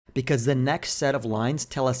because the next set of lines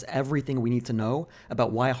tell us everything we need to know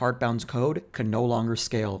about why Heartbound's code can no longer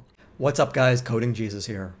scale. What's up guys, Coding Jesus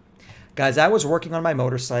here. Guys, I was working on my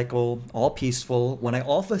motorcycle, all peaceful, when I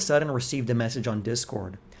all of a sudden received a message on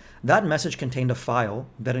Discord. That message contained a file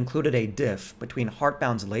that included a diff between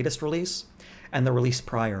Heartbound's latest release and the release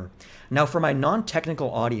prior. Now for my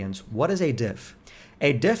non-technical audience, what is a diff?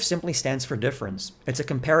 A diff simply stands for difference. It's a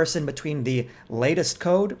comparison between the latest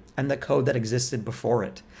code and the code that existed before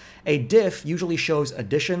it. A diff usually shows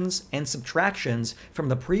additions and subtractions from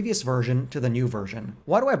the previous version to the new version.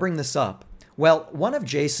 Why do I bring this up? Well, one of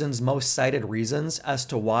Jason's most cited reasons as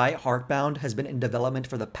to why Heartbound has been in development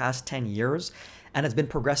for the past 10 years and has been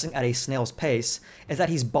progressing at a snail's pace is that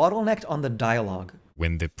he's bottlenecked on the dialogue.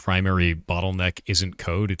 When the primary bottleneck isn't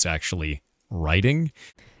code, it's actually writing.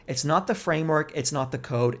 It's not the framework, it's not the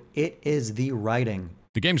code, it is the writing.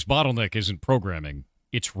 The game's bottleneck isn't programming,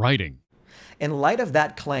 it's writing. In light of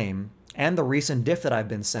that claim, and the recent diff that I've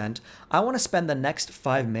been sent, I want to spend the next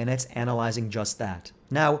 5 minutes analyzing just that.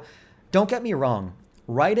 Now, don't get me wrong,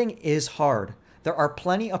 writing is hard. There are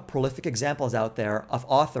plenty of prolific examples out there of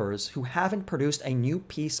authors who haven't produced a new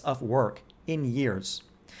piece of work in years.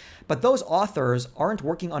 But those authors aren't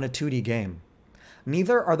working on a 2D game.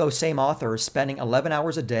 Neither are those same authors spending 11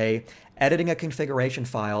 hours a day editing a configuration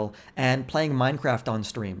file and playing Minecraft on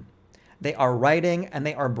stream. They are writing and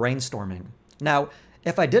they are brainstorming. Now,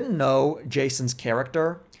 if I didn't know Jason's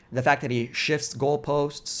character, the fact that he shifts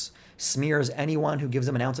goalposts, smears anyone who gives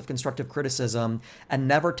him an ounce of constructive criticism, and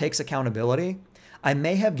never takes accountability, I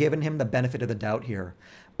may have given him the benefit of the doubt here.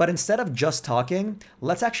 But instead of just talking,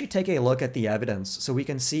 let's actually take a look at the evidence so we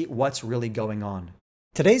can see what's really going on.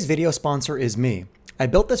 Today's video sponsor is me. I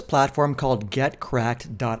built this platform called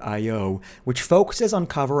getcracked.io, which focuses on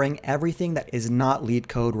covering everything that is not lead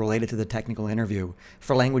code related to the technical interview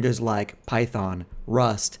for languages like Python,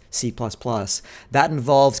 Rust, C++. That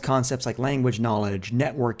involves concepts like language knowledge,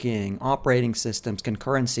 networking, operating systems,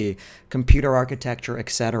 concurrency, computer architecture,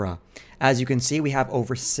 etc. As you can see, we have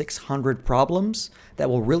over 600 problems that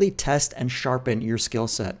will really test and sharpen your skill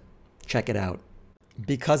set. Check it out.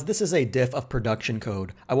 Because this is a diff of production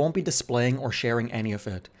code, I won't be displaying or sharing any of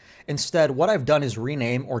it. Instead, what I've done is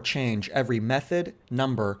rename or change every method,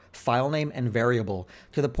 number, file name, and variable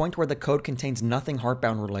to the point where the code contains nothing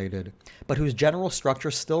Heartbound related, but whose general structure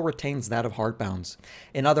still retains that of Heartbound's.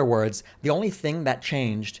 In other words, the only thing that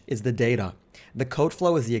changed is the data. The code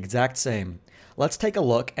flow is the exact same. Let's take a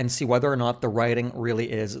look and see whether or not the writing really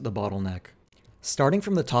is the bottleneck. Starting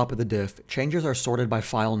from the top of the diff, changes are sorted by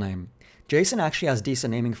file name. Jason actually has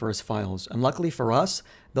decent naming for his files, and luckily for us,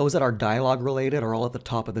 those that are dialogue related are all at the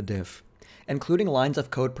top of the diff. Including lines of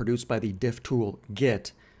code produced by the diff tool,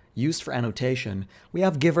 Git, used for annotation, we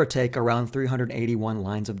have give or take around 381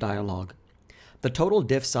 lines of dialogue. The total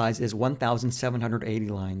diff size is 1,780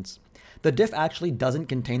 lines. The diff actually doesn't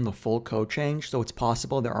contain the full code change, so it's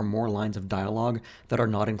possible there are more lines of dialogue that are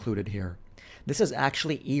not included here. This is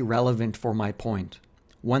actually irrelevant for my point.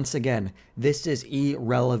 Once again, this is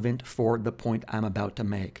irrelevant for the point I'm about to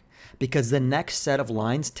make, because the next set of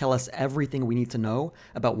lines tell us everything we need to know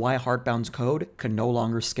about why Heartbound's code can no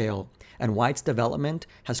longer scale, and why its development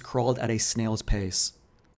has crawled at a snail's pace.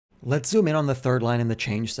 Let's zoom in on the third line in the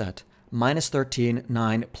change set. -13,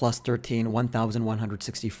 9, +13,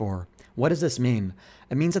 1,164. What does this mean?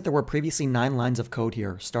 It means that there were previously 9 lines of code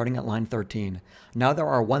here, starting at line 13. Now there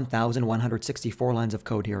are 1,164 lines of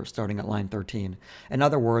code here, starting at line 13. In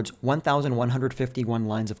other words, 1,151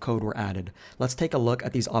 lines of code were added. Let's take a look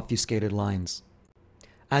at these obfuscated lines.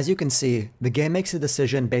 As you can see, the game makes a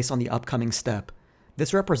decision based on the upcoming step.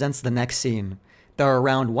 This represents the next scene. There are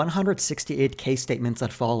around 168 case statements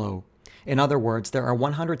that follow. In other words, there are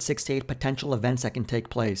 168 potential events that can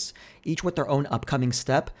take place, each with their own upcoming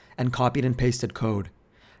step and copied and pasted code.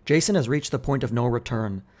 Jason has reached the point of no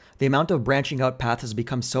return. The amount of branching out paths has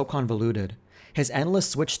become so convoluted. His endless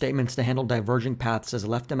switch statements to handle diverging paths has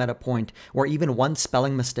left him at a point where even one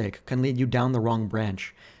spelling mistake can lead you down the wrong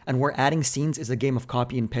branch, and where adding scenes is a game of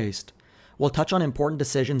copy and paste. We'll touch on important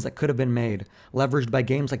decisions that could have been made, leveraged by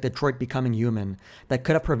games like Detroit Becoming Human, that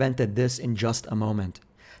could have prevented this in just a moment.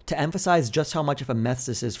 To emphasize just how much of a mess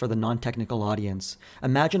this is for the non-technical audience,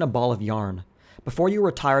 imagine a ball of yarn. Before you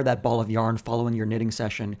retire that ball of yarn following your knitting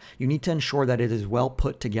session, you need to ensure that it is well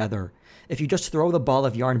put together. If you just throw the ball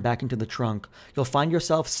of yarn back into the trunk, you'll find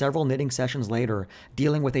yourself several knitting sessions later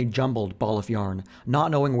dealing with a jumbled ball of yarn, not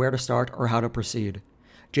knowing where to start or how to proceed.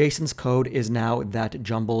 Jason's code is now that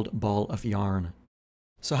jumbled ball of yarn.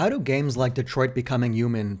 So how do games like Detroit Becoming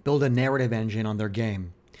Human build a narrative engine on their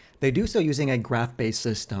game? They do so using a graph-based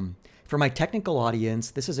system. For my technical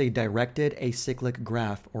audience, this is a directed acyclic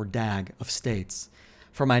graph, or DAG, of states.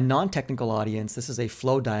 For my non-technical audience, this is a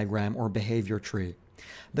flow diagram or behavior tree.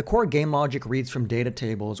 The core game logic reads from data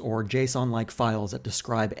tables or JSON-like files that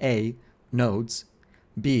describe A, nodes,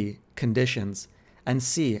 B, conditions, and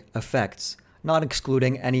C, effects, not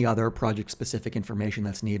excluding any other project-specific information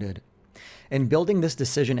that's needed. In building this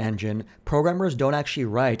decision engine, programmers don't actually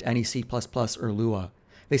write any C++ or Lua.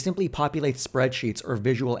 They simply populate spreadsheets or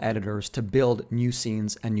visual editors to build new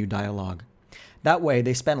scenes and new dialogue. That way,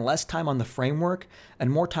 they spend less time on the framework and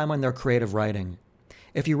more time on their creative writing.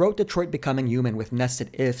 If you wrote Detroit Becoming Human with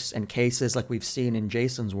nested ifs and cases like we've seen in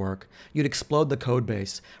Jason's work, you'd explode the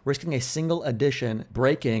codebase, risking a single addition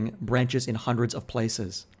breaking branches in hundreds of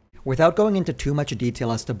places. Without going into too much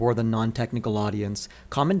detail as to bore the non-technical audience,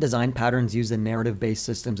 common design patterns used in narrative-based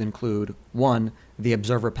systems include 1. The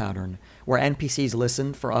observer pattern, where NPCs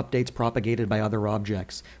listen for updates propagated by other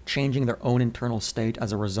objects, changing their own internal state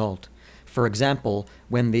as a result. For example,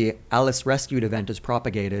 when the Alice Rescued event is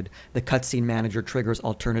propagated, the cutscene manager triggers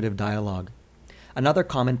alternative dialogue. Another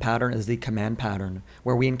common pattern is the command pattern,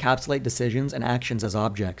 where we encapsulate decisions and actions as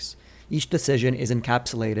objects. Each decision is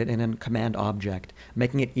encapsulated in a command object,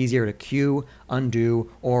 making it easier to queue,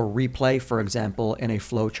 undo, or replay, for example, in a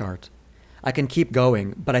flowchart. I can keep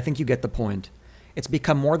going, but I think you get the point. It's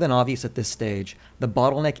become more than obvious at this stage. The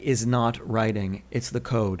bottleneck is not writing, it's the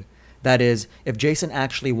code. That is, if Jason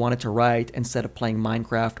actually wanted to write instead of playing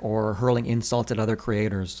Minecraft or hurling insults at other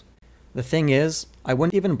creators. The thing is, I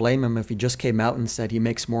wouldn't even blame him if he just came out and said he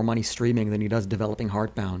makes more money streaming than he does developing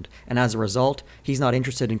Heartbound, and as a result, he's not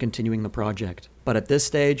interested in continuing the project. But at this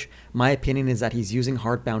stage, my opinion is that he's using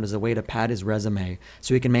Heartbound as a way to pad his resume,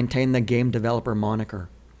 so he can maintain the game developer moniker.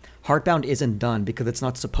 Heartbound isn't done because it's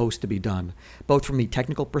not supposed to be done, both from the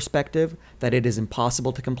technical perspective, that it is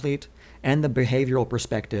impossible to complete, and the behavioral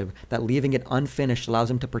perspective, that leaving it unfinished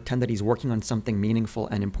allows him to pretend that he's working on something meaningful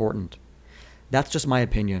and important. That's just my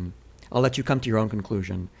opinion. I'll let you come to your own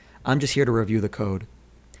conclusion. I'm just here to review the code.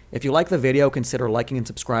 If you like the video, consider liking and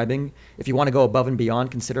subscribing. If you want to go above and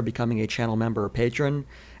beyond, consider becoming a channel member or patron.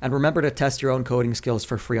 And remember to test your own coding skills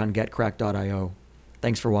for free on getcracked.io.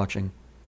 Thanks for watching.